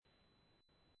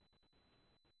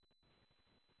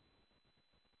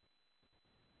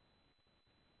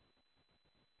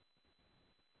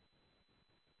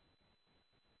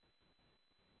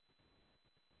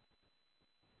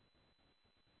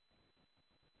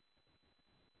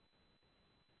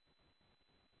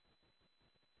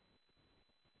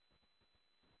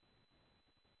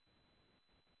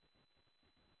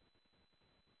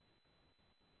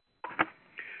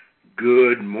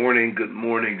Good morning, good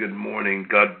morning, good morning.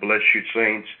 God bless you,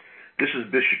 saints. This is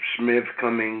Bishop Smith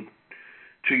coming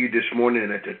to you this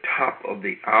morning at the top of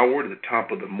the hour, the top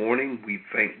of the morning. We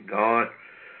thank God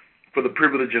for the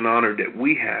privilege and honor that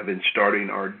we have in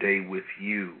starting our day with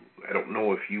you. I don't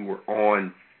know if you were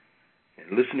on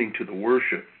and listening to the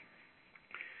worship.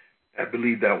 I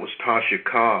believe that was Tasha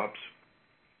Cobbs.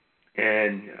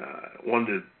 And one of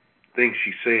the things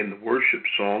she said in the worship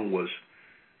song was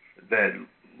that,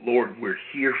 Lord, we're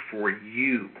here for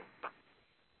you.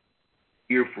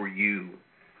 Here for you.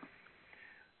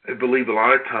 I believe a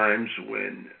lot of times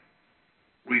when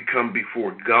we come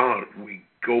before God, we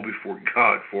go before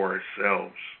God for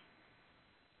ourselves.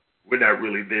 We're not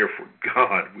really there for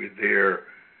God. We're there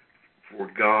for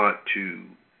God to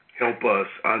help us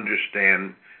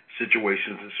understand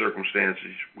situations and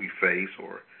circumstances we face,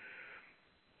 or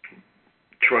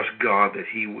trust God that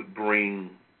He would bring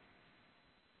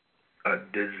a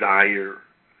desire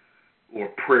or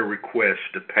prayer request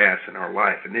to pass in our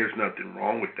life. And there's nothing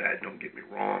wrong with that, don't get me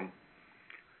wrong.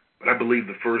 But I believe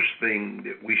the first thing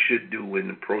that we should do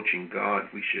in approaching God,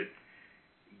 we should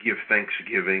give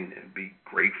thanksgiving and be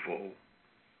grateful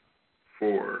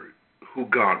for who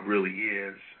God really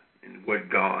is and what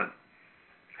God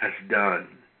has done.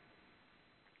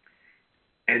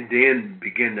 And then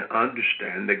begin to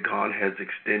understand that God has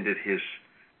extended His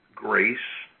grace,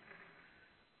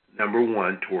 number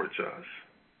one, towards us,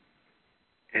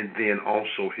 and then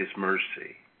also His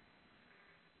mercy.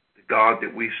 The God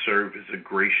that we serve is a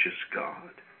gracious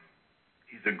God.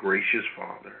 He's a gracious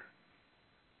Father,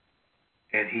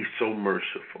 and He's so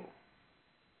merciful.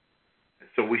 And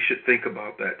so we should think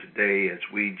about that today as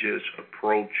we just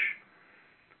approach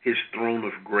His throne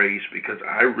of grace, because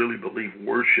I really believe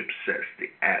worship sets the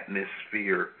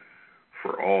atmosphere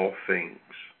for all things.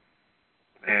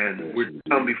 And we're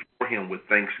come before Him with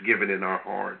thanksgiving in our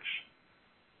hearts.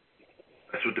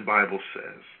 That's what the Bible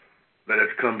says. Let us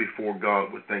come before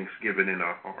God with thanksgiving in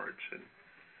our hearts. And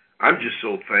I'm just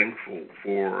so thankful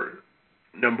for,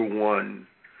 number one,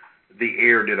 the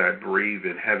air that I breathe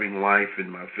and having life in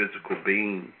my physical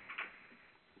being.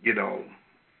 You know,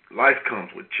 life comes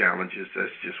with challenges.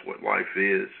 That's just what life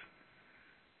is.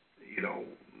 You know,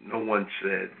 no one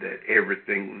said that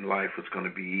everything in life was going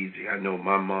to be easy. I know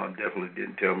my mom definitely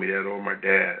didn't tell me that, or my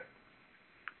dad.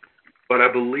 But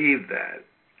I believe that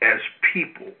as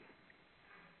people,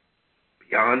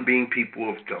 beyond being people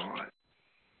of God,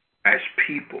 as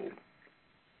people,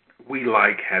 we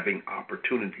like having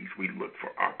opportunities. We look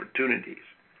for opportunities.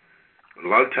 But a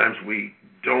lot of times we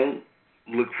don't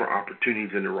look for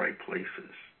opportunities in the right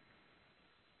places.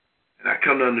 And I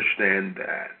come to understand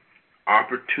that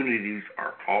opportunities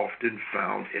are often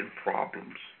found in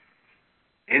problems.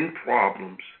 In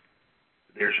problems,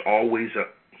 there's always a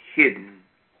hidden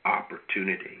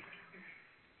opportunity.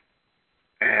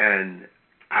 And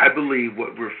I believe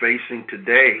what we're facing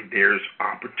today, there's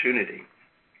opportunity.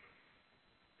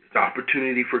 It's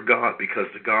opportunity for God, because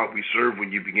the God we serve,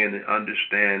 when you begin to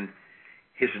understand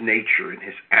His nature and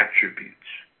His attributes,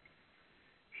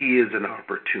 He is an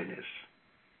opportunist.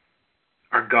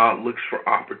 Our God looks for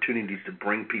opportunities to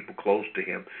bring people close to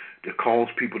Him, to cause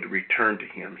people to return to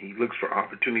Him. He looks for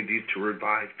opportunities to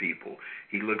revive people.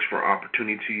 He looks for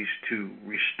opportunities to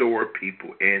restore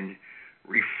people and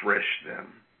refresh them.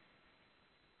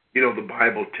 You know, the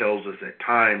Bible tells us at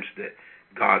times that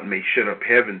God may shut up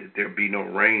heaven, that there be no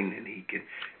rain, and He can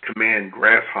command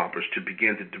grasshoppers to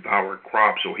begin to devour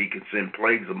crops, or He can send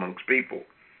plagues amongst people.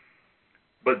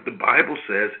 But the Bible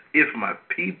says, if my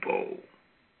people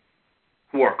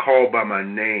who are called by my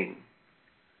name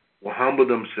will humble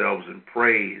themselves and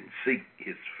pray and seek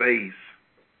His face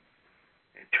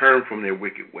and turn from their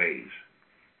wicked ways,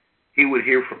 He would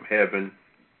hear from heaven,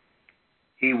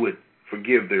 He would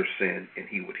forgive their sin, and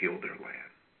He would heal their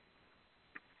land.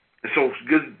 And so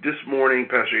good this morning,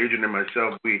 Pastor Adrian and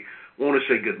myself, we want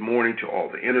to say good morning to all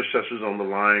the intercessors on the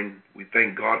line. We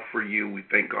thank God for you. We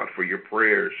thank God for your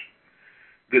prayers.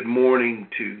 Good morning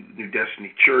to New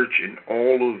Destiny Church and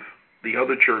all of the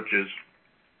other churches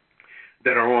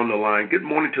that are on the line. Good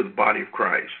morning to the body of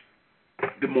Christ.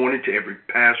 Good morning to every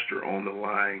pastor on the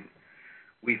line.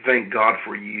 We thank God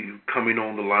for you coming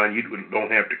on the line. You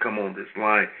don't have to come on this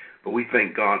line, but we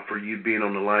thank God for you being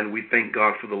on the line. We thank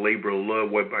God for the labor of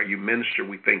love whereby you minister.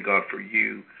 We thank God for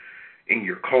you in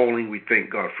your calling. We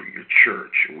thank God for your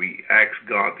church. We ask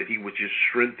God that He would just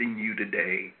strengthen you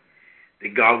today,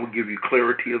 that God will give you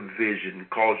clarity of vision,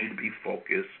 cause you to be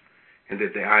focused, and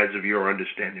that the eyes of your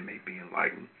understanding may be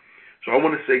enlightened. So I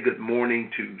want to say good morning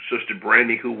to Sister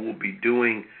Brandy, who will be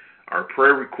doing our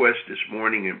prayer requests this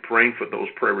morning and praying for those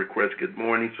prayer requests. Good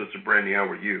morning, Sister Brandy. How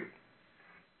are you?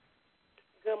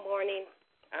 Good morning.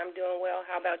 I'm doing well.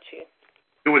 How about you?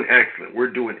 Doing excellent.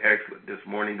 We're doing excellent this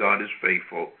morning. God is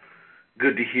faithful.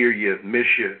 Good to hear you. Miss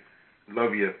you.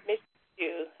 Love you. Miss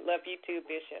you. Love you too,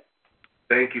 Bishop.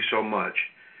 Thank you so much.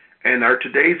 And our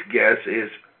today's guest is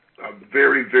a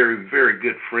very, very, very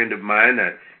good friend of mine.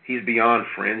 He's beyond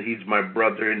friend. He's my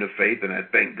brother in the faith, and I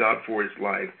thank God for his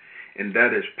life. And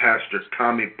that is Pastor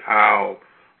Tommy Powell,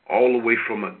 all the way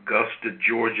from Augusta,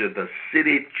 Georgia, the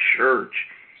City Church.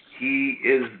 He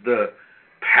is the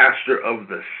pastor of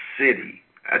the city.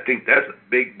 I think that's a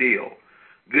big deal.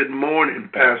 Good morning,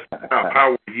 Pastor Powell.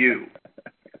 How are you?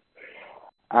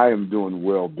 I am doing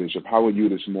well, Bishop. How are you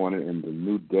this morning in the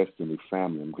New Destiny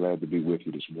family? I'm glad to be with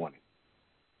you this morning.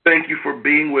 Thank you for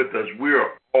being with us. We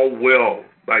are all well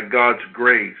by God's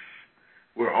grace.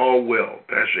 We're all well.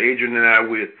 Pastor Adrian and I,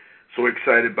 we're so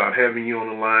excited about having you on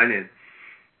the line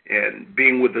and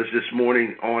being with us this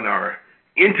morning on our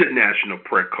international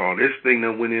prayer call. This thing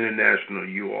that went international,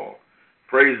 you all.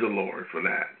 Praise the Lord for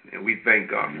that. And we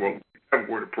thank God for a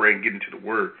word of prayer and get into the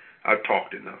word. I've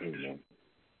talked enough. Amen.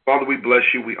 Father, we bless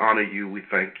you. We honor you. We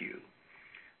thank you.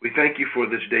 We thank you for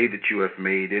this day that you have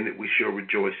made. In it we shall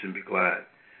rejoice and be glad.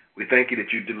 We thank you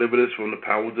that you delivered us from the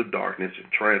powers of darkness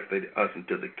and translated us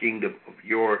into the kingdom of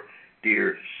your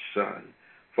dear Son.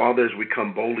 Father, as we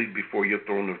come boldly before your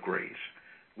throne of grace,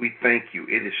 we thank you.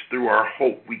 It is through our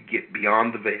hope we get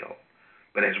beyond the veil.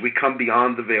 But as we come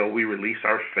beyond the veil, we release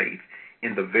our faith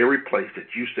in the very place that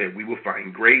you said we will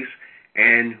find grace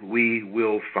and we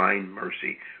will find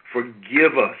mercy.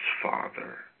 Forgive us,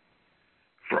 Father,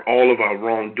 for all of our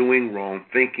wrongdoing, wrong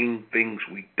thinking, things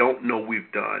we don't know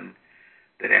we've done,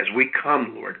 that as we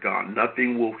come, Lord God,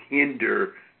 nothing will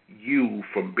hinder you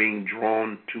from being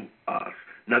drawn to us.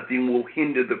 Nothing will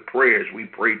hinder the prayers we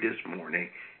prayed this morning.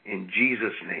 In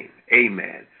Jesus' name,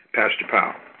 amen. Pastor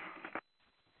Powell.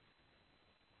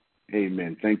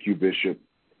 Amen. Thank you, Bishop.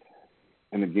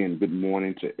 And again, good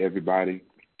morning to everybody.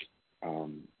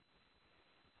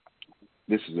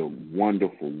 This is a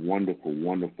wonderful, wonderful,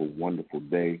 wonderful, wonderful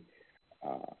day.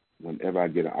 Whenever I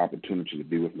get an opportunity to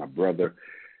be with my brother,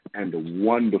 and the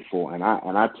wonderful, and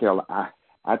I tell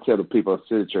the people at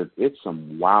City Church, it's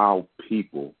some wild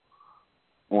people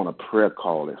on a prayer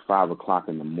call at 5:00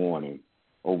 in the morning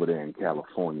over there in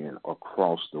California and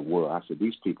across the world. I said,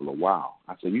 these people are wild.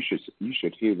 I said, you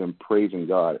should hear them praising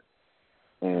God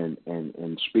and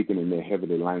speaking in their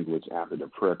heavenly language after the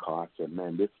prayer call. I said,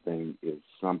 man, this thing is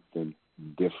something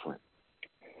different.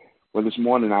 Well, this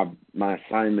morning my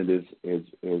assignment is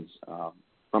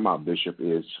from our bishop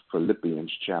is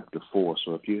Philippians chapter 4.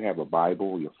 So if you have a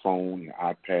Bible, your phone, your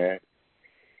iPad,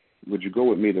 would you go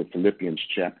with me to Philippians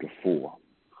chapter 4?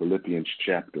 Philippians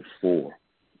chapter 4.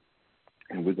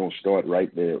 And we're going to start right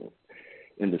there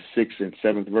in the 6th and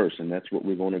 7th verse, and that's what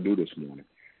we're going to do this morning.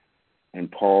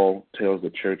 And Paul tells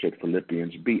the church at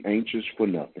Philippians, be anxious for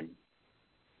nothing,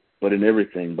 but in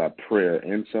everything by prayer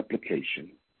and supplication,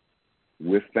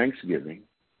 with thanksgiving,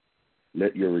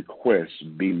 let your requests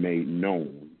be made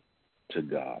known to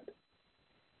God.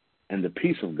 And the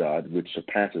peace of God, which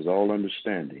surpasses all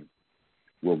understanding,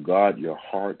 will guard your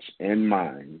hearts and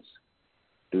minds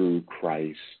through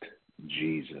Christ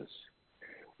Jesus.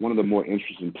 One of the more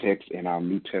interesting texts in our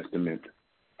New Testament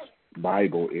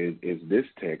Bible is this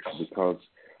text because,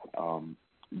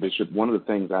 Bishop, one of the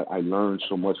things I learned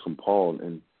so much from Paul,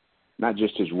 and not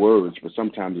just his words, but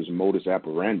sometimes his modus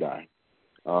operandi.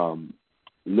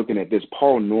 Looking at this,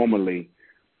 Paul normally,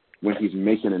 when he's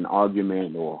making an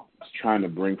argument or trying to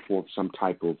bring forth some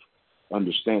type of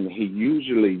understanding, he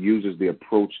usually uses the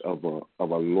approach of a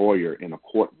lawyer in a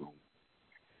courtroom,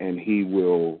 and he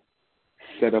will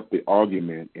set up the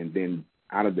argument and then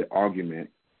out of the argument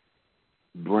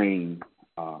bring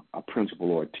a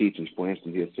principle or a teaching. For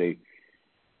instance, he'll say,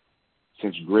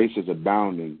 since grace is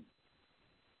abounding,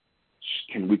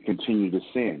 can we continue to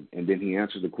sin? And then he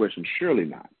answers the question, surely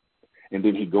not. And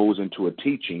then he goes into a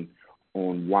teaching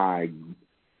on why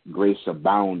grace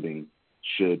abounding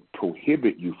should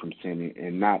prohibit you from sinning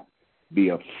and not be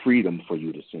a freedom for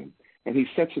you to sin. And he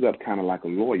sets it up kind of like a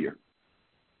lawyer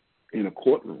in a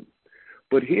courtroom.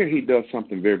 But here he does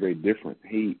something very, very different.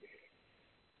 He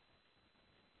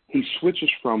switches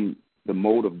from the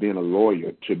mode of being a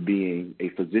lawyer to being a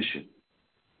physician.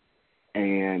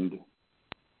 And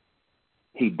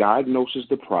he diagnoses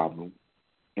the problem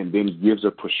and then gives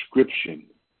a prescription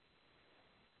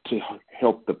to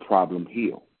help the problem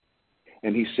heal.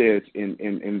 And he says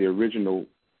in the original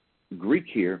Greek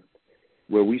here,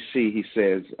 where we see he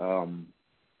says,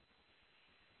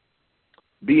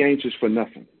 be anxious for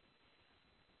nothing,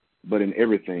 but in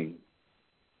everything,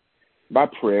 by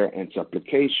prayer and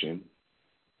supplication,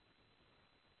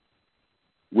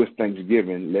 with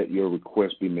thanksgiving, let your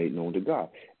request be made known to God.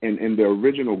 And in the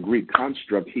original Greek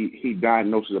construct, he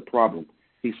diagnoses a problem.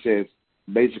 He says,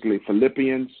 basically,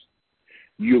 Philippians,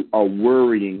 you are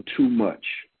worrying too much.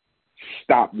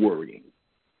 Stop worrying.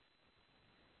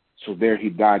 So there he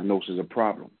diagnoses a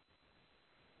problem.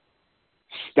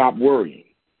 Stop worrying.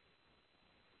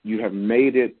 You have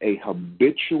made it a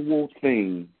habitual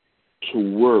thing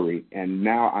to worry, and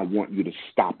now I want you to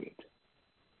stop it.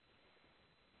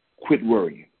 Quit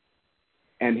worrying.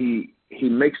 And he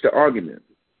makes the argument.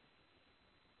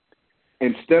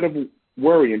 Instead of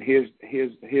worrying, here's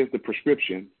the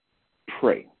prescription: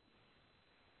 pray.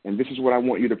 And this is what I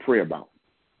want you to pray about.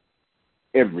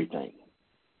 Everything.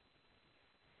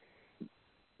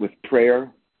 With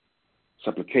prayer,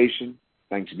 supplication,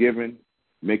 thanksgiving,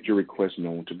 make your request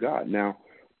known to God. Now,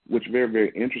 what's very,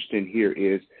 very interesting here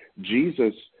is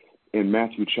Jesus in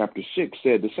Matthew chapter 6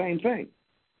 said the same thing.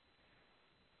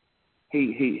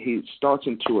 He starts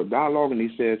into a dialogue and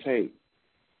he says, hey,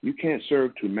 you can't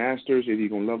serve two masters. If you're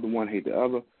going to love the one, hate the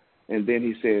other. And then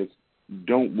he says,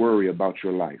 don't worry about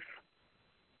your life.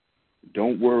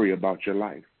 Don't worry about your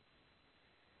life.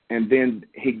 And then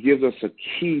he gives us a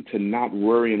key to not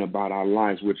worrying about our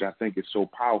lives, which I think is so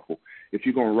powerful. If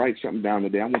you're going to write something down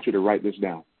today, I want you to write this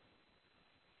down.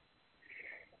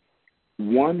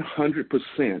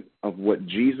 100% of what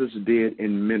Jesus did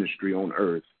in ministry on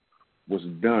earth was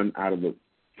done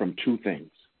from two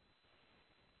things.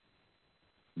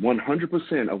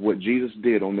 100% of what Jesus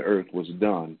did on the earth was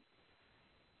done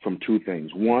from two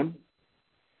things. One,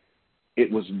 it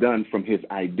was done from his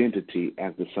identity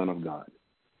as the Son of God.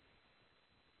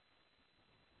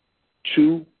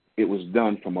 Two, it was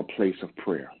done from a place of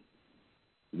prayer.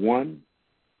 One,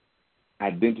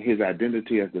 his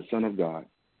identity as the Son of God.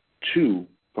 Two,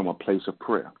 from a place of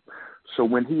prayer. So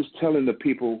when he's telling the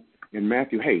people in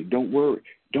Matthew, hey, don't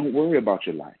worry about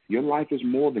your life. Your life is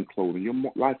more than clothing. Your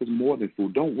life is more than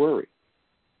food. Don't worry.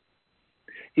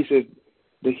 He says,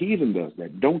 the heathen does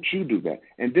that. Don't you do that.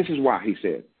 And this is why he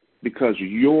said, because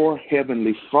your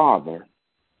heavenly Father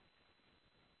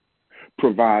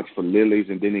provides for lilies,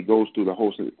 and then he goes through the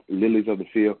host of lilies of the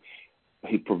field.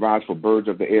 He provides for birds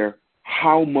of the air.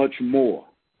 How much more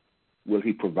will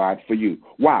he provide for you?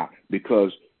 Why?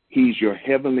 Because he's your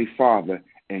heavenly Father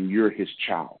and you're his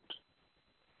child.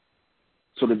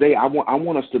 So today I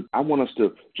want us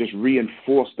to just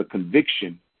reinforce the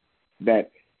conviction that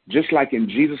just like in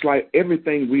Jesus' life,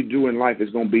 everything we do in life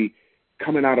is going to be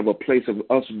coming out of a place of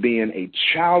us being a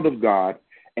child of God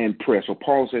and prayer. So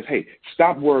Paul says, hey,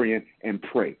 stop worrying and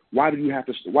pray. Why can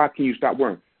you stop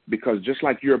worrying? Because just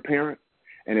like you're a parent,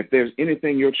 and if there's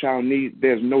anything your child needs,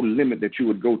 there's no limit that you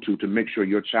would go to make sure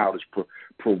your child is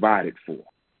provided for.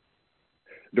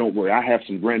 Don't worry. I have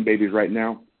some grandbabies right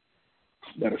now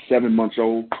that are 7 months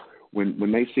old.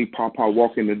 When they see Papa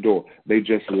walk in the door, they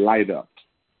just light up.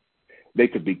 They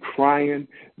could be crying.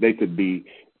 They could be,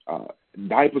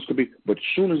 diapers could be, but as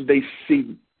soon as they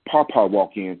see Papa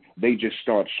walk in, they just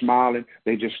start smiling.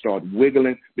 They just start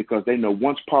wiggling because they know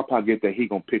once Papa gets there, he's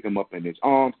going to pick him up in his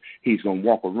arms. He's going to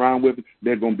walk around with him.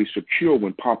 They're going to be secure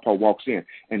when Papa walks in.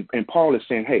 And Paul is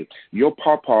saying, hey, your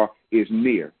Papa is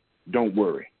near. Don't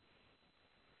worry.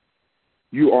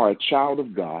 You are a child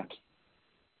of God.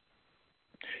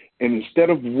 And instead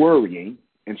of worrying,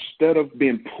 instead of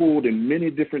being pulled in many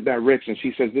different directions,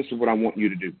 he says, this is what I want you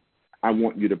to do. I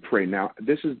want you to pray. Now,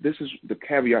 this is the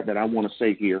caveat that I want to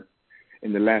say here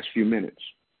in the last few minutes.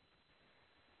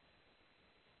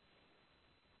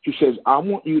 He says, I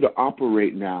want you to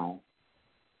operate now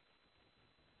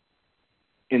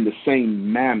in the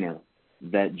same manner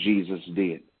that Jesus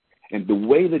did. And the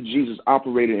way that Jesus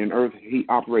operated in earth, he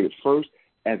operated first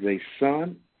as a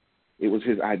son. It was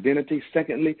his identity.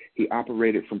 Secondly, he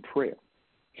operated from prayer.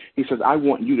 He says, I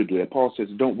want you to do that. Paul says,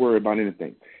 don't worry about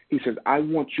anything. He says, I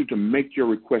want you to make your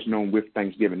request known with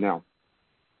thanksgiving. Now,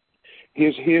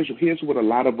 here's what a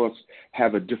lot of us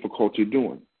have a difficulty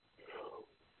doing.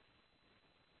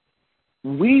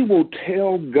 We will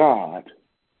tell God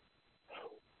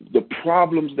the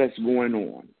problems that's going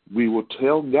on. We will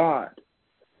tell God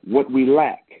what we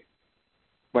lack.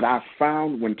 But I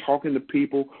found when talking to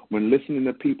people, when listening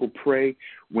to people pray,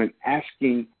 when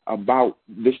asking about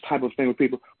this type of thing with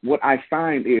people, what I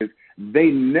find is they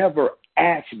never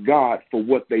ask God for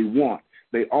what they want.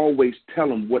 They always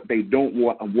tell him what they don't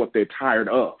want and what they're tired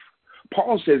of.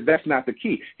 Paul says that's not the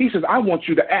key. He says, I want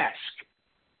you to ask.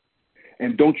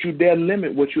 And don't you dare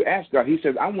limit what you ask God. He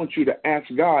says, I want you to ask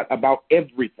God about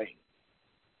everything.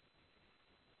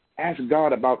 Ask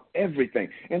God about everything.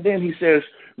 And then he says,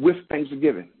 with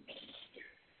thanksgiving.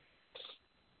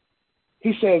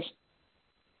 He says,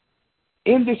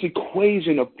 In this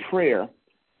equation of prayer,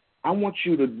 I want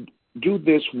you to do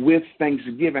this with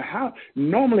thanksgiving.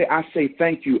 Normally I say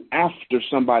thank you after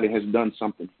somebody has done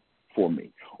something for me,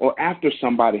 or after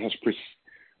somebody has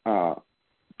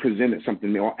presented something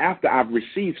to me, or after I've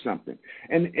received something.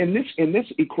 And in this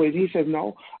equation, he says,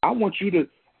 no, I want you to,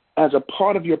 as a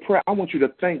part of your prayer, I want you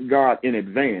to thank God in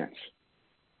advance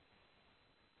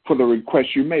for the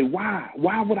request you made. Why?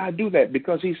 Why would I do that?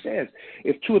 Because he says,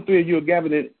 if 2 or 3 of you are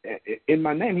gathered in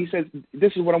my name, he says,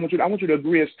 this is what I want you to. I want you to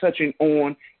agree as touching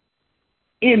on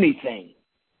anything.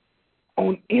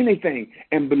 On anything.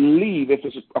 And believe, if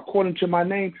it's according to my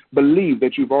name, believe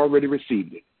that you've already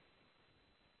received it.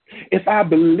 If I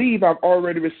believe I've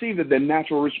already received it, the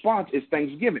natural response is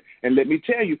thanksgiving. And let me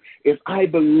tell you, if I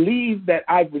believe that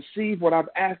I've received what I've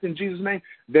asked in Jesus' name,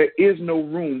 there is no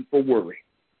room for worry.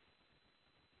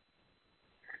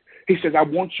 He says, I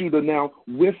want you to now,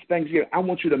 with thanksgiving, I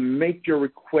want you to make your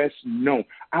request known.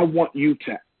 I want you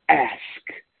to ask.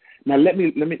 Now, let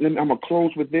me. I'm going to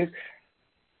close with this.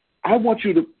 I want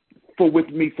you to, with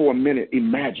me for a minute,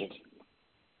 imagine.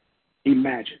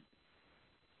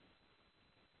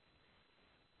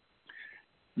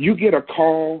 You get a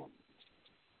call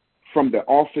from the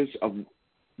office of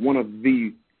one of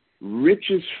the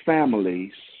richest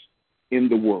families in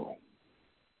the world.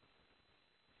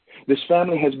 This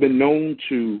family has been known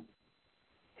to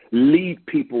lead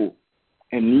people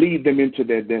and lead them into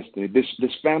their destiny.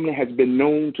 This family has been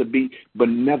known to be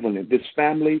benevolent. This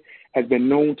family has been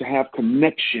known to have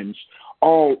connections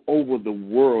all over the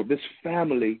world. This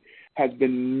family has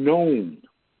been known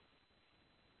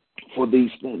for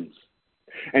these things.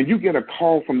 And you get a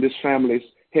call from this family's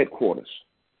headquarters.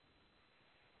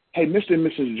 Hey, Mr. and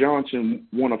Mrs. Johnson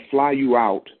want to fly you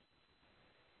out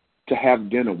to have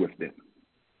dinner with them.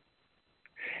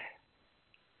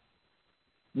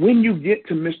 When you get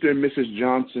to Mr. and Mrs.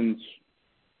 Johnson's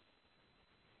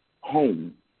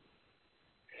home,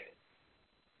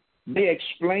 they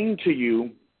explain to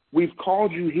you, we've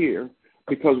called you here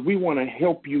because we want to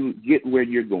help you get where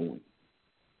you're going.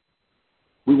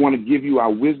 We want to give you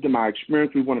our wisdom, our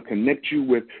experience. We want to connect you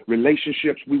with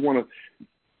relationships. We want to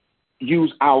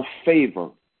use our favor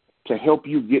to help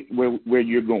you get where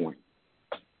you're going.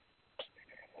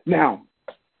 Now,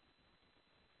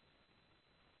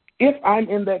 if I'm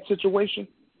in that situation,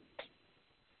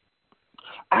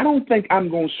 I don't think I'm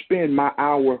going to spend my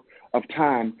hour of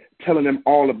time telling them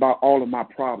all about all of my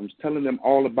problems, telling them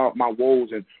all about my woes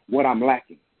and what I'm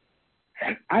lacking.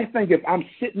 I think if I'm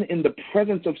sitting in the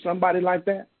presence of somebody like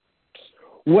that,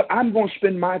 what I'm going to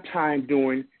spend my time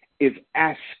doing is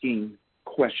asking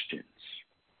questions.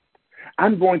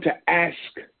 I'm going to ask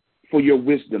for your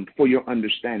wisdom, for your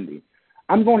understanding.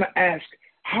 I'm going to ask,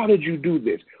 how did you do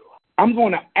this? I'm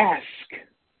going to ask.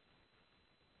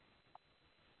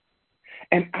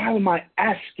 And out of my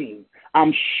asking,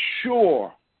 I'm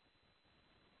sure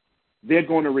they're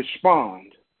going to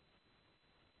respond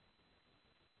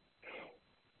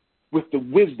with the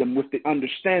wisdom, with the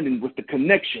understanding, with the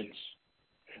connections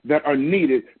that are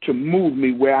needed to move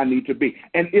me where I need to be.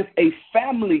 And if a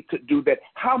family could do that,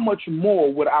 how much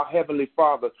more would our Heavenly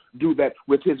Father do that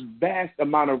with his vast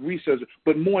amount of resources,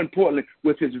 but more importantly,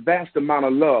 with his vast amount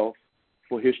of love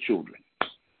for his children?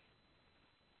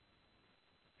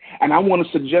 And I want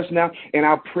to suggest now in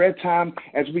our prayer time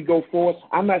as we go forward,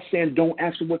 I'm not saying don't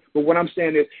ask for what, but what I'm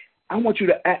saying is I want you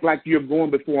to act like you're going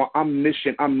before an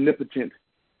omniscient, omnipotent,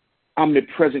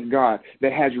 omnipresent God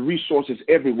that has resources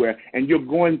everywhere, and you're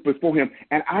going before him,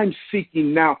 and I'm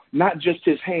seeking now not just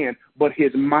his hand, but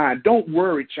his mind. Don't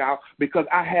worry, child, because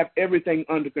I have everything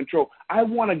under control. I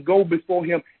want to go before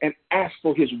him and ask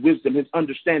for his wisdom, his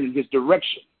understanding, his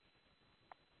direction.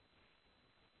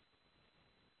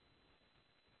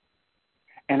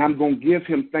 And I'm going to give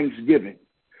him thanksgiving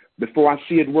before I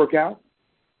see it work out,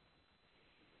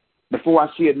 before I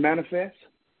see it manifest,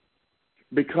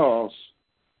 because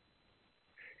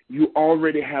you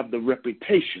already have the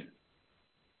reputation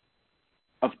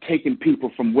of taking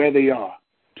people from where they are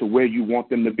to where you want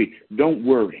them to be. Don't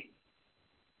worry.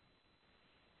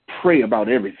 Pray about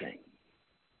everything.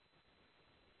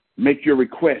 Make your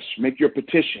requests, make your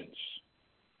petitions.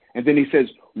 And then he says,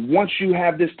 once you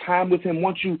have this time with him,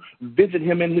 once you visit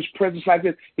him in his presence like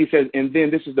this, he says, and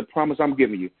then this is the promise I'm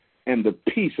giving you. And the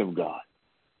peace of God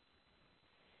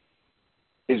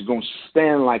is going to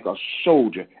stand like a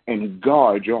soldier and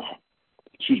guard your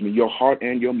heart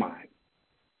and your mind.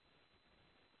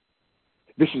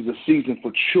 This is the season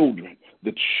for children,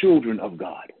 the children of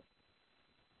God,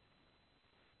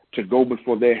 to go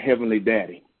before their heavenly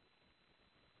daddy.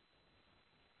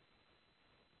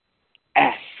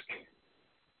 Ask.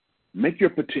 Make your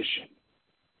petition.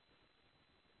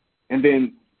 And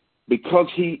then because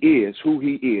he is who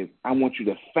he is, I want you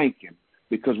to thank him,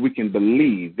 because we can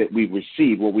believe that we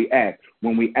receive what we ask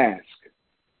when we ask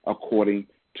according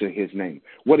to his name.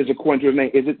 What is according to his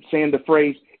name? Is it saying the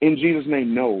phrase, in Jesus'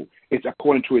 name? No. It's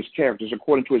according to his character. It's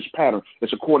according to his pattern.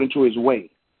 It's according to his way.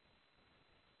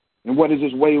 And what is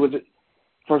his way? Was it?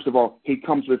 First of all, he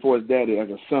comes before his daddy as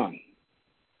a son.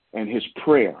 And his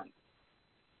prayer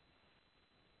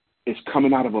is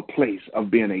coming out of a place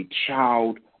of being a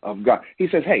child of God. He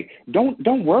says, hey,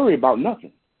 don't worry about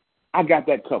nothing. I got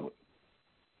that covered.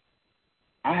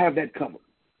 I have that covered.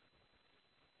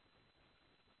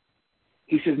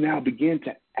 He says, now begin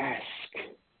to ask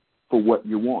for what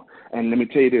you want. And let me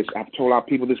tell you this. I've told our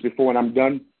people this before, and I'm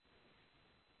done.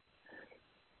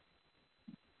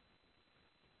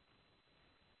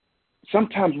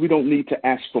 Sometimes we don't need to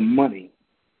ask for money.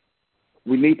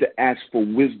 We need to ask for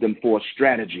wisdom, for a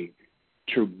strategy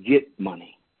to get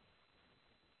money.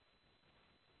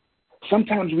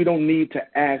 Sometimes we don't need to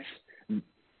ask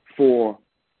for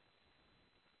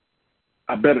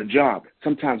a better job.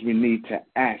 Sometimes we need to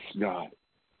ask God,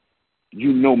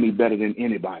 you know me better than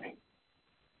anybody.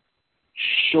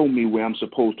 Show me where I'm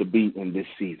supposed to be in this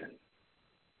season.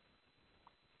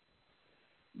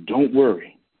 Don't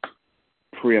worry.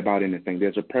 Pray about anything.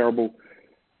 There's a parable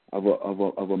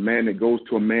of a man that goes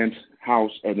to a man's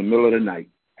house in the middle of the night.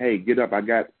 Hey, get up. I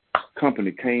got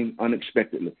company. Came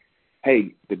unexpectedly.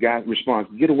 Hey, the guy responds,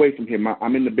 get away from here.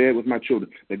 I'm in the bed with my children.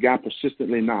 The guy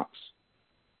persistently knocks.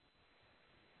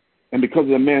 And because of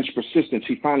the man's persistence,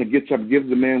 he finally gets up, gives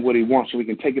the man what he wants so he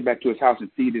can take it back to his house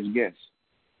and feed his guests.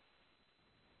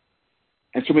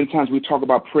 And so many times we talk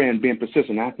about prayer and being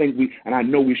persistent. I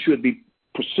know we should be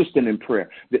persistent in prayer.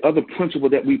 The other principle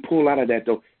that we pull out of that,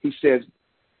 though, he says,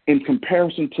 in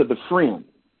comparison to the friend,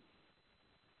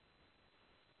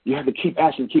 you have to keep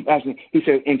asking. He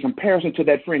says, in comparison to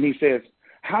that friend, he says,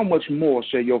 how much more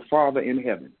shall your Father in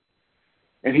heaven?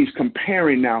 And he's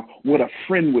comparing now what a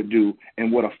friend would do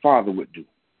and what a father would do.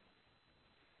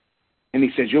 And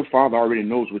he says, your Father already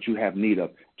knows what you have need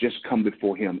of. Just come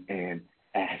before him and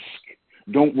ask.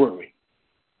 Don't worry.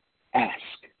 Ask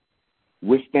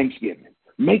with thanksgiving.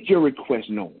 Make your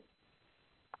request known.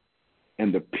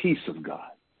 And the peace of God,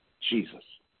 Jesus,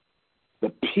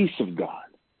 the peace of God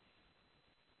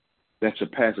that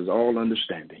surpasses all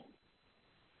understanding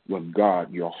will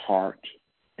guard your heart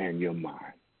and your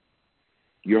mind.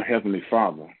 Your Heavenly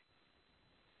Father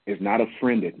is not a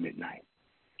friend at midnight.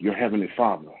 Your Heavenly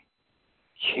Father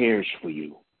cares for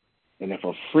you. And if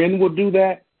a friend will do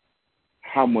that,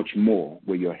 how much more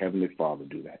will your Heavenly Father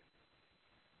do that?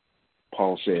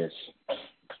 Paul says,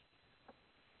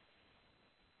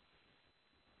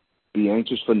 be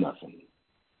anxious for nothing,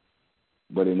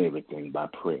 but in everything by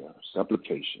prayer,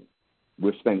 supplication,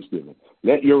 with thanksgiving.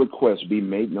 Let your requests be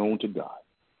made known to God.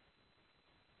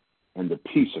 And the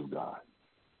peace of God,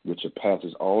 which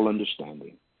surpasses all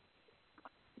understanding,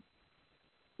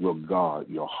 will guard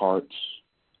your hearts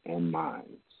and minds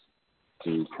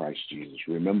through Christ Jesus.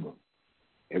 Remember,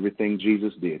 everything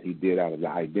Jesus did, he did out of the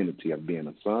identity of being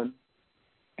a son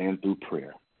and through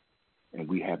prayer. And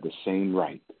we have the same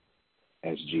right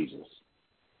as Jesus.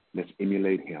 Let's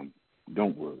emulate him.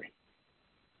 Don't worry.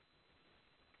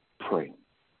 Pray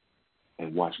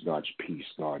and watch God's peace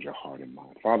guard your heart and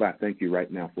mind. Father, I thank you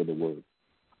right now for the word.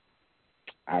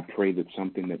 I pray that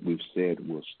something that we've said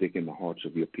will stick in the hearts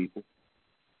of your people.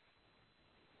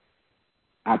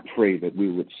 I pray that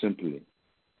we would simply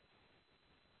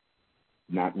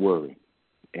not worry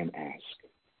and ask.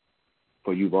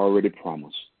 For you've already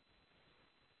promised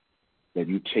that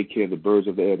you take care of the birds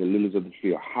of the air, the lilies of the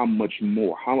field. How much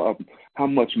more? How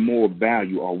much more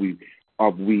value are we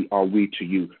to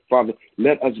you? Father,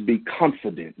 let us be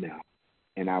confident now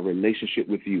in our relationship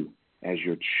with you as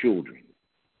your children.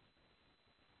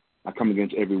 I come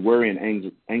against every worry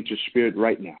and anxious spirit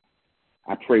right now.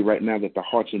 I pray right now that the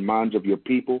hearts and minds of your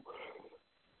people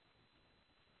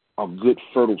are good,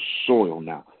 fertile soil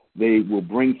now. They will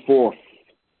bring forth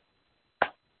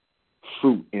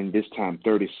fruit in this time,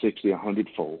 30, 60,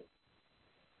 100-fold.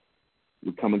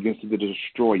 We come against the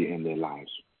destroyer in their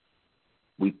lives.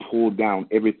 We pull down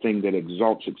everything that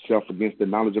exalts itself against the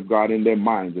knowledge of God in their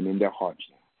minds and in their hearts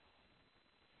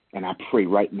now. And I pray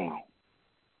right now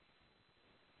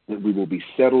that we will be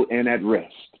settled and at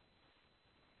rest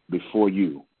before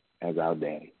you as our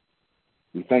daddy.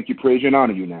 We thank you, praise you, and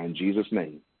honor you now in Jesus'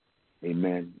 name.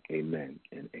 Amen, amen,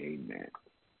 and amen.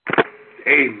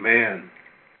 Amen.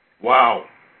 Wow.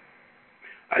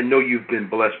 I know you've been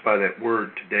blessed by that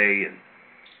word today, and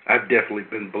I've definitely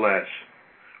been blessed.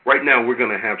 Right now, we're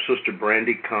going to have Sister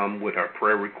Brandy come with our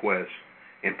prayer request.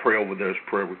 and pray over those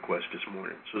prayer requests this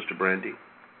morning. Sister Brandy.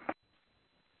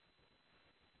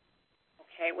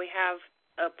 Okay, we have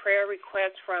a prayer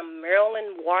request from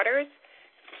Marilyn Waters.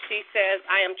 She says,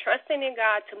 I am trusting in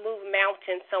God to move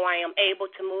mountains so I am able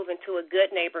to move into a good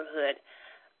neighborhood.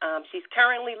 She's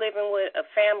currently living with a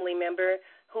family member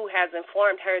who has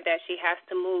informed her that she has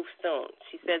to move soon.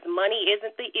 She says money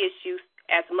isn't the issue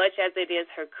as much as it is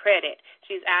her credit.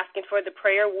 She's asking for the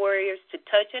prayer warriors to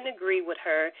touch and agree with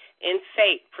her in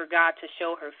faith for God to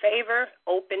show her favor,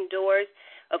 open doors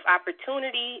of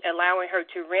opportunity, allowing her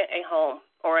to rent a home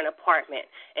or an apartment.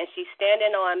 And she's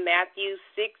standing on Matthew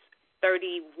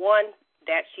 6:31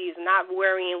 that she's not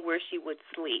worrying where she would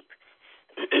sleep.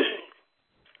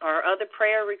 Our other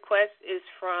prayer request is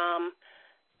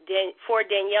for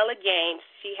Daniela Gaines.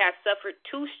 She has suffered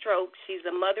 2 strokes. She's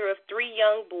a mother of 3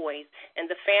 young boys, and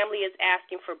the family is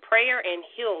asking for prayer and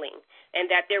healing and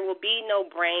that there will be no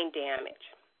brain damage.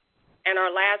 And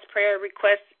our last prayer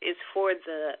request is for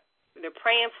they're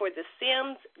praying for the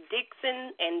Sims,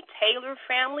 Dixon, and Taylor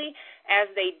family as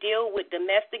they deal with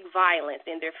domestic violence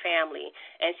in their family.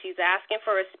 And she's asking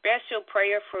for a special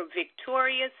prayer for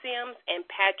Victoria Sims and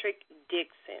Patrick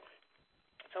Dixon.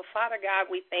 So, Father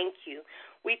God, we thank you.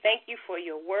 We thank you for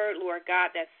your word, Lord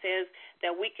God, that says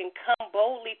that we can come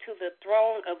boldly to the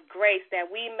throne of grace, that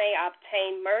we may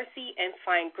obtain mercy and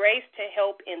find grace to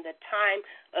help in the time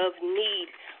of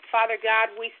need. Father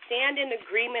God, we stand in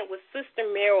agreement with Sister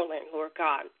Marilyn, Lord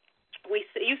God.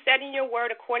 You said in your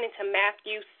word, according to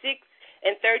Matthew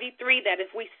 6:33, that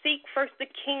if we seek first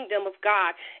the kingdom of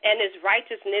God and his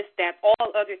righteousness, that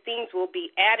all other things will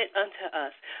be added unto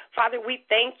us. Father, we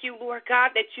thank you, Lord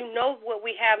God, that you know what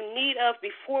we have need of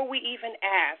before we even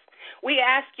ask. We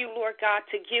ask you, Lord God,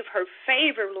 to give her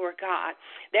favor, Lord God,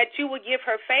 that you would give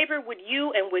her favor with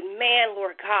you and with man,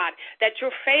 Lord God, that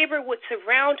your favor would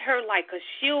surround her like a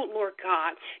shield, Lord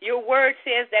God. Your word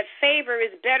says that favor is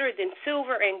better than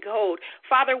silver and gold.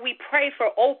 Father, we pray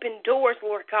for open doors,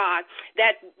 Lord God,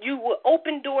 that you will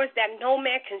open doors that no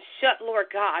man can shut, Lord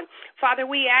God. Father,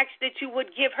 we ask that you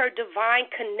would give her divine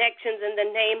connections in the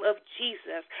name of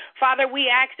Jesus. Father, we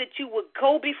ask that you would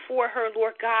go before her,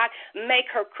 Lord God, make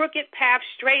her crooked path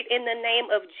straight in the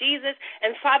name of Jesus.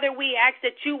 And Father, we ask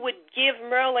that you would give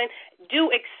Merlin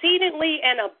do exceedingly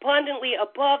and abundantly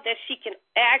above that she can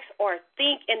ask or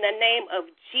think in the name of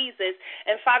Jesus.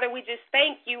 And Father, we just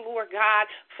thank you, Lord God,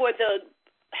 for the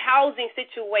housing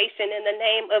situation in the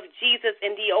name of Jesus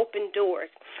and the open doors.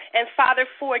 And Father,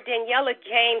 for Daniela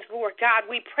Gaines, Lord God,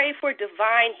 we pray for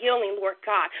divine healing, Lord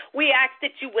God. We ask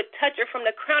that you would touch her from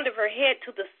the crown of her head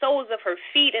to the soles of her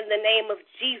feet in the name of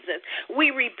Jesus.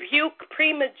 We rebuke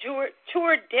premature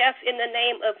death in the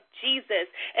name of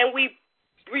Jesus, and we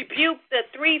rebuke the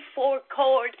 3/4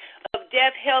 cord of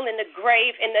death, hell, and the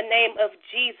grave in the name of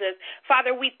Jesus.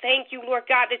 Father, we thank you, Lord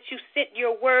God, that you sent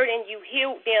your word and you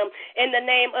healed them in the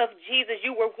name of Jesus.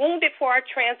 You were wounded for our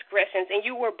transgressions and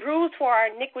you were bruised for our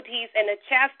iniquities, and the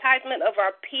chastisement of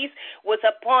our peace was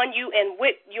upon you, and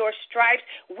with your stripes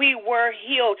we were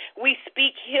healed. We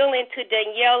speak healing to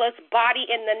Daniela's body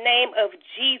in the name of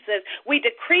Jesus. We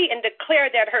decree and declare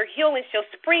that her healing shall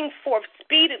spring forth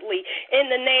speedily in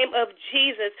the name of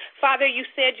Jesus. Father, you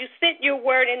said you sent your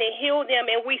word and it healed them,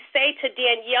 and we say to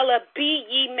Daniela, be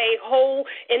ye made whole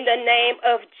in the name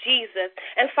of Jesus.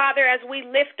 And Father, as we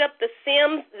lift up the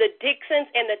Sims, the Dixons,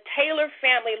 and the Taylor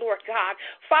family, Lord God,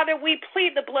 Father, we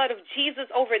plead the blood of Jesus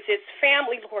over this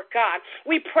family, Lord God.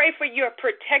 We pray for your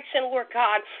protection, Lord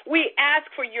God. We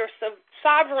ask for your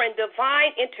sovereign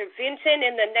divine intervention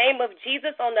in the name of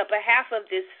Jesus on the behalf of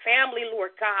this family,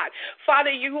 Lord God. Father,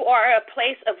 you are a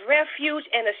place of refuge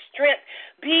and a strength.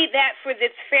 Be that for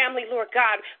this family, Lord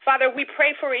God. Father, we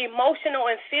pray for emotional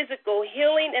and physical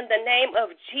healing in the name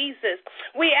of Jesus.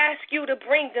 We ask you to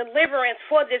bring deliverance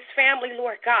for this family,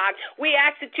 Lord God. We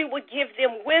ask that you would give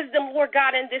them wisdom, Lord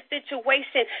God, in this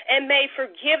situation, and may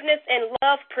forgiveness and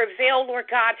love prevail, Lord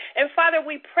God. And Father,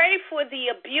 we pray for the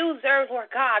abuser,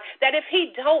 Lord God, that if he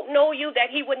don't know you, that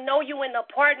he would know you in the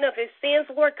pardon of his sins,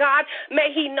 Lord God.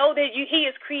 May he know that he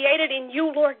is created in you,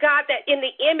 Lord God, that in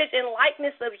the image and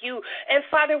likeness of you. And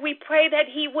Father, we pray that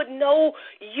he would know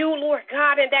you, Lord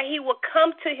God, and that he will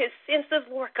come to his senses,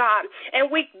 Lord God.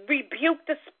 And we rebuke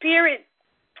the spirit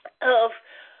of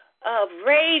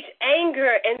rage,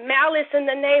 anger, and malice in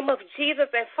the name of Jesus.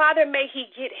 And Father, may he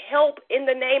get help in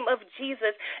the name of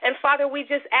Jesus. And Father, we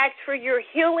just ask for your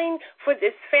healing for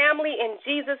this family. In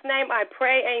Jesus' name I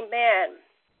pray, amen.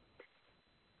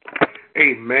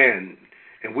 Amen.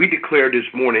 And we declare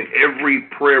this morning every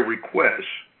prayer request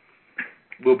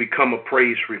will become a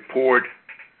praise report.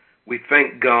 We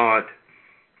thank God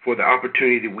for the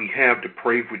opportunity that we have to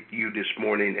pray with you this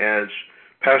morning. As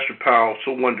Pastor Powell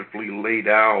so wonderfully laid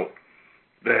out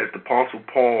that the Apostle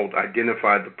Paul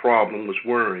identified the problem was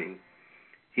worrying,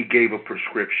 he gave a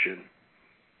prescription.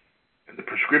 And the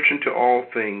prescription to all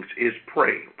things is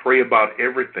pray. Pray about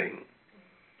everything.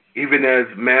 Even as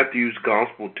Matthew's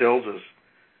gospel tells us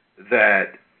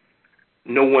that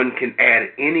no one can add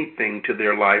anything to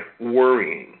their life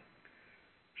worrying.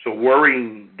 So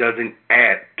worrying doesn't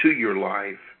add to your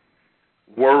life.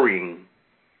 Worrying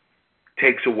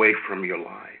takes away from your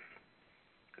life.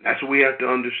 And that's what we have to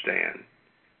understand.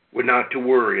 We're not to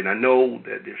worry. And I know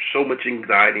that there's so much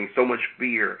anxiety, so much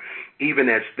fear, even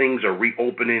as things are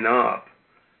reopening up.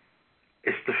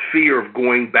 It's the fear of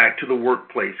going back to the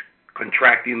workplace,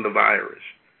 contracting the virus.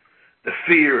 The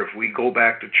fear if we go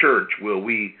back to church, will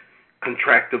we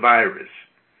contract the virus?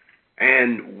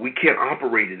 And we can't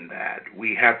operate in that.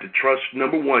 We have to trust,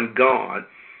 number one, God,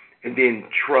 and then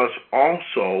trust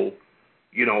also,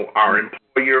 our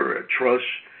employer, trust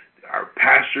our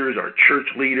pastors, our church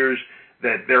leaders,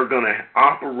 that they're going to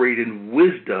operate in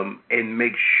wisdom and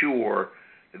make sure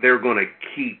they're going to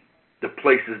keep the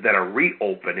places that are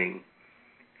reopening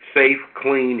safe,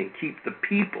 clean, and keep the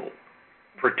people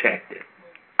protected.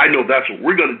 I know that's what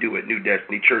we're going to do at New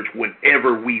Destiny Church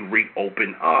whenever we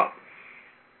reopen up.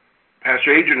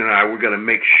 Pastor Adrian and I, we're going to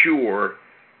make sure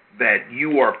that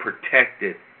you are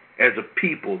protected as a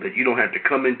people, that you don't have to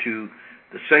come into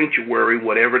the sanctuary,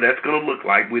 whatever that's going to look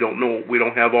like. We don't know. We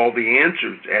don't have all the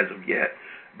answers as of yet.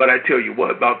 But I tell you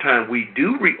what, about time we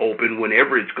do reopen,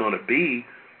 whenever it's going to be,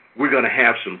 we're going to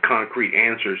have some concrete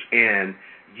answers, and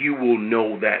you will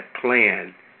know that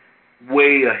plan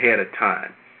way ahead of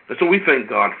time. And so we thank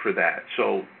God for that.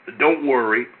 So don't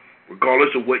worry, regardless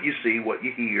of what you see, what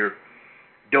you hear,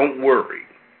 don't worry.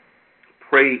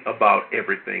 Pray about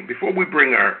everything. Before we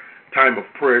bring our time of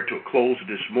prayer to a close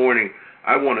this morning,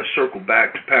 I want to circle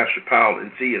back to Pastor Powell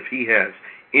and see if he has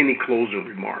any closing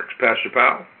remarks. Pastor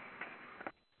Powell?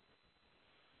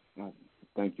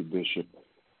 Thank you, Bishop.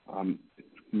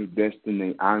 New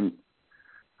Destiny,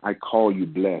 I call you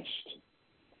blessed.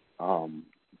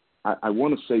 I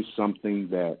want to say something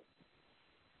that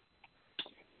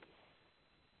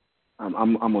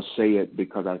I'm going to say it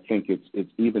because I think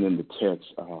it's even in the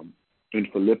text. In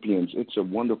Philippians, it's a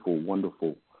wonderful,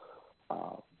 wonderful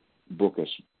book,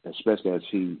 especially as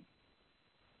he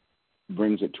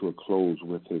brings it to a close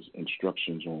with his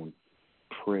instructions on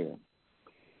prayer.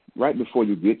 Right before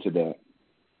you get to that,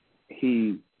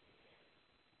 he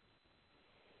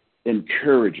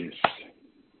encourages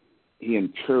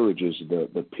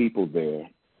the people there.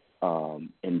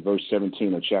 In verse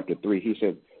 17 of chapter 3, he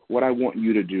said, what I want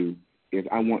you to do is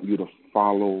I want you to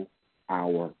follow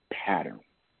our pattern.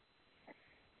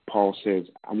 Paul says,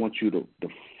 I want you to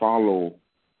follow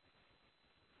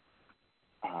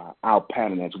our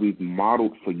pattern as we've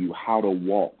modeled for you how to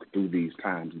walk through these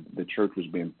times. The church was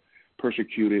being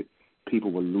persecuted.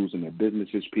 People were losing their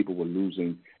businesses. People were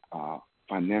losing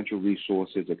financial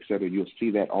resources, etc. You'll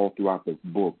see that all throughout the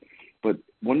book. But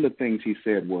one of the things he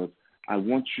said was, I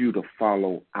want you to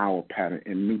follow our pattern.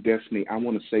 In New Destiny, I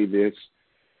want to say this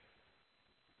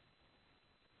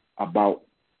about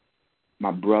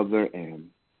my brother and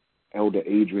Elder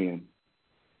Adrian.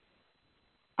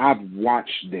 I've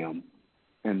watched them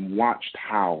and watched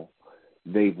how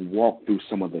they've walked through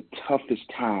some of the toughest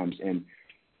times and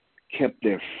kept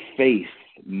their faith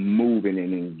moving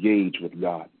and engaged with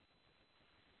God.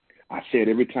 I said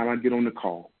every time I get on the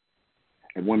call,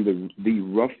 and one of the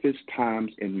roughest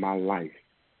times in my life,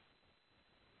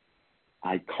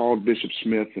 I called Bishop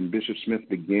Smith, and Bishop Smith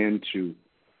began to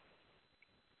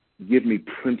give me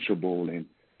principle and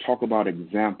talk about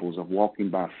examples of walking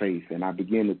by faith, and I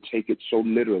began to take it so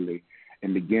literally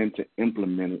and began to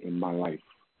implement it in my life.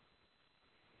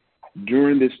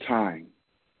 During this time,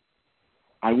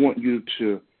 I want you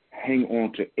to hang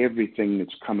on to everything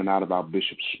that's coming out of our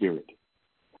bishop's spirit,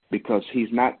 because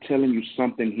he's not telling you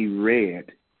something he read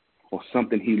or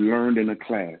something he learned in a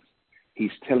class.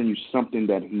 He's telling you something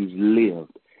that he's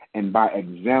lived, and by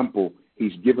example,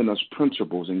 he's given us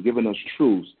principles and given us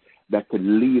truths that could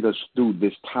lead us through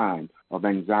this time of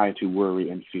anxiety, worry,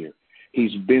 and fear.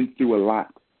 He's been through a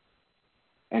lot,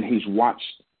 and he's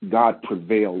watched God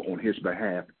prevail on his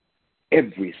behalf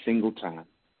every single time.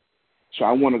 So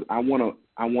I want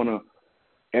to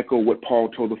echo what Paul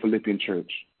told the Philippian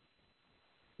church.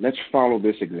 Let's follow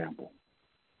this example.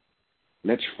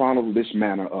 Let's follow this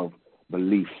manner of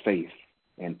belief, faith,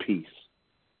 and peace.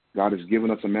 God has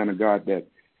given us a man of God that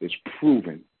is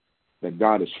proven that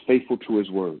God is faithful to his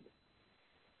word.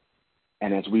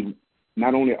 And as we,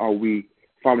 not only are we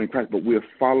following Christ, but we're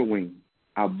following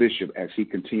our bishop as he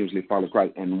continuously follows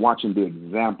Christ and watching the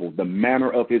example, the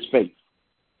manner of his faith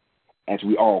as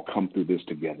we all come through this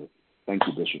together. Thank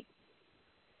you, Bishop.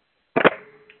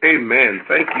 Amen.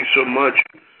 Thank you so much,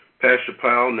 Pastor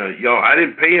Powell. Now, y'all, I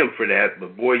didn't pay him for that,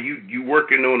 but boy, you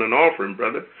working on an offering,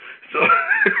 brother. So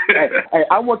hey,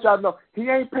 I want y'all to know he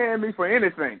ain't paying me for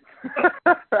anything.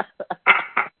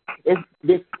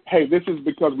 This is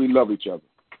because we love each other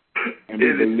and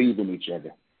we believe in each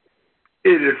other.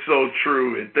 It is so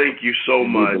true, and thank you so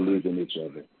much. We believe in each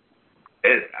other.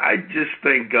 And I just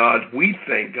thank God. We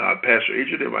thank God, Pastor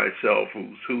Adrian and myself,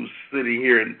 who's sitting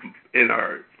here in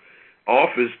our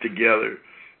office together.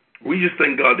 We just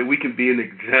thank God that we can be an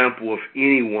example of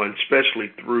anyone, especially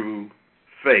through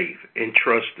faith and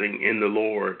trusting in the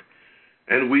Lord.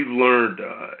 And we've learned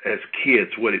as kids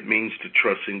what it means to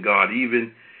trust in God,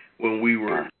 even when we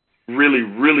were really,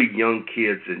 really young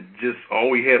kids and just all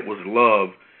we had was love.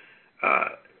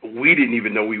 We didn't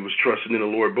even know we was trusting in the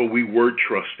Lord, but we were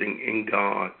trusting in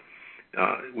God.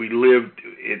 We lived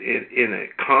in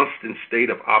a constant state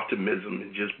of optimism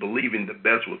and just believing the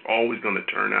best was always going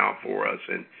to turn out for us.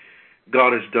 And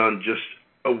God has done just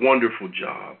a wonderful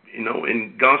job,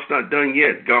 and God's not done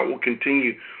yet. God will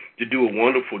continue to do a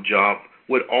wonderful job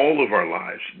with all of our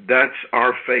lives. That's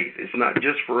our faith. It's not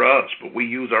just for us, but we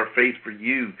use our faith for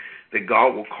you, that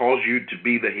God will cause you to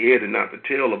be the head and not the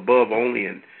tail, above only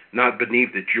and not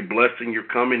beneath, that you're blessed and you're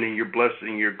coming and you're blessed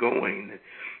and you're going.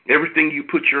 Everything you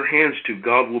put your hands to,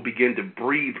 God will begin to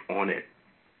breathe on it,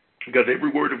 because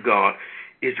every word of God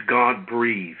is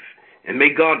God-breathed. And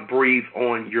may God breathe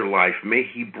on your life. May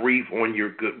he breathe on your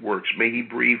good works. May he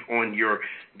breathe on your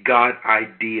God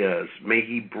ideas. May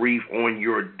he breathe on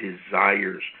your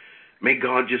desires. May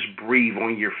God just breathe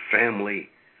on your family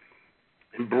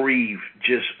and breathe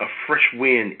just a fresh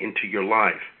wind into your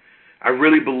life. I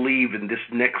really believe in this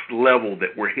next level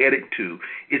that we're headed to.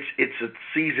 It's a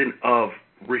season of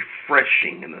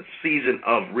refreshing and a season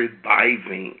of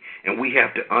reviving, and we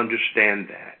have to understand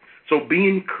that. So be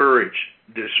encouraged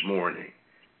this morning.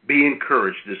 Be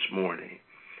encouraged this morning.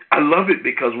 I love it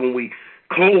because when we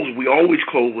close, we always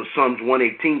close with Psalms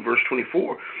 118, verse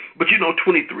 24. But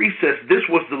 23 says, this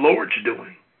was the Lord's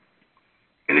doing,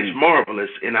 and it's marvelous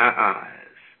in our eyes.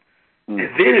 And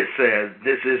then it says,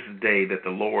 this is the day that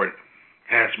the Lord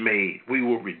has made. We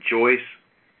will rejoice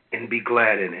and be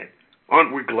glad in it.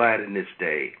 Aren't we glad in this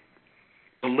day?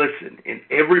 So listen, in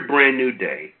every brand new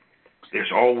day,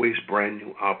 there's always brand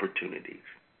new opportunities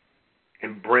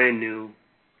and brand new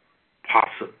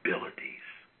possibilities.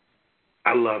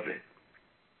 I love it.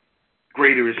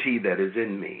 Greater is he that is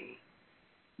in me.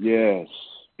 Yes.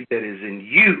 He that is in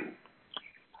you.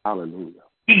 Hallelujah.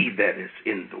 He that is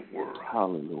in the world.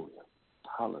 Hallelujah.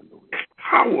 Hallelujah.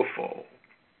 Powerful.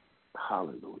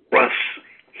 Hallelujah. Trust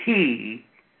he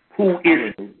who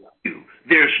is in you.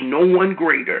 There's no one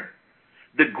greater.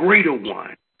 The greater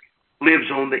one lives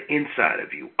on the inside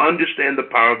of you. Understand the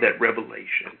power of that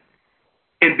revelation.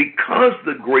 And because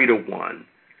the greater one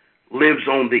lives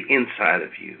on the inside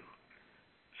of you,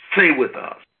 say with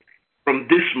us, from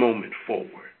this moment forward,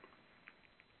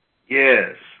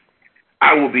 yes,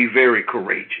 I will be very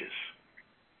courageous.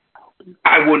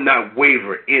 I will not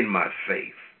waver in my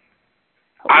faith.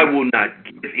 I will not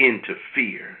give in to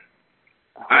fear.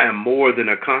 I am more than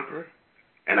a conqueror,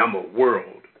 and I'm a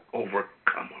world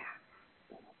overcomer.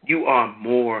 You are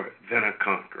more than a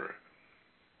conqueror,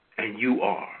 and you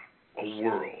are a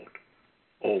world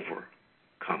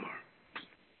overcomer.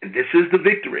 And this is the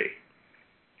victory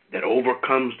that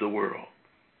overcomes the world,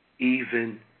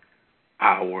 even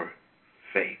our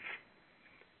faith.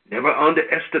 Never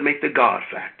underestimate the God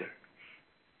factor.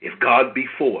 If God be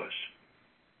for us,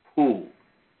 who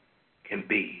can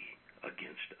be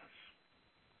against us?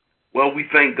 Well, we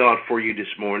thank God for you this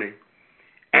morning,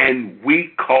 and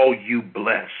we call you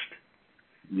blessed.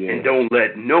 Yes. And don't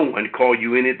let no one call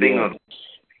you anything other.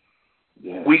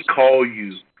 Yes. We call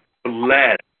you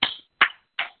blessed.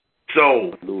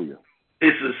 So, hallelujah.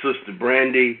 This is Sister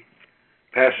Brandy,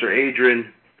 Pastor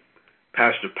Adrian,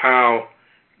 Pastor Powell,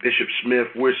 Bishop Smith.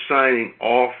 We're signing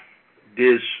off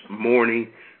this morning.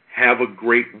 Have a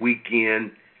great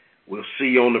weekend. We'll see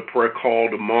you on the prayer call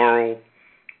tomorrow.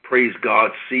 Praise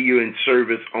God. See you in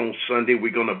service on Sunday.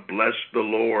 We're going to bless the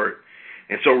Lord.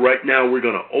 And so right now we're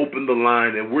going to open the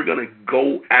line and we're going to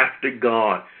go after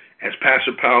God, as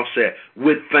Pastor Powell said,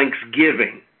 with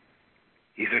thanksgiving.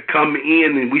 He said, come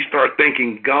in and we start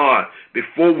thanking God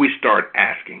before we start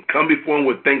asking. Come before him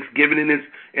with thanksgiving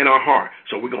in our heart.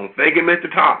 So we're going to thank him at the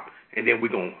top, and then we're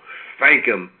going to thank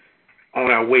him on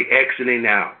our way exiting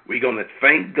out. We're going to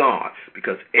thank God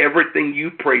because everything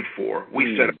you prayed for,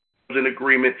 we set up in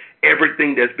agreement.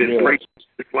 Everything that's been prayed in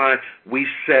this line, we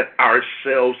set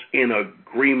ourselves in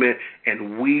agreement,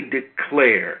 and we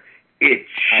declare it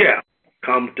shall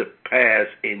come to pass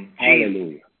in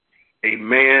Jesus.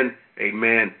 Amen,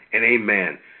 amen, and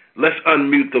amen. Let's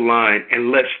unmute the line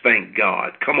and let's thank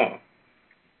God. Come on.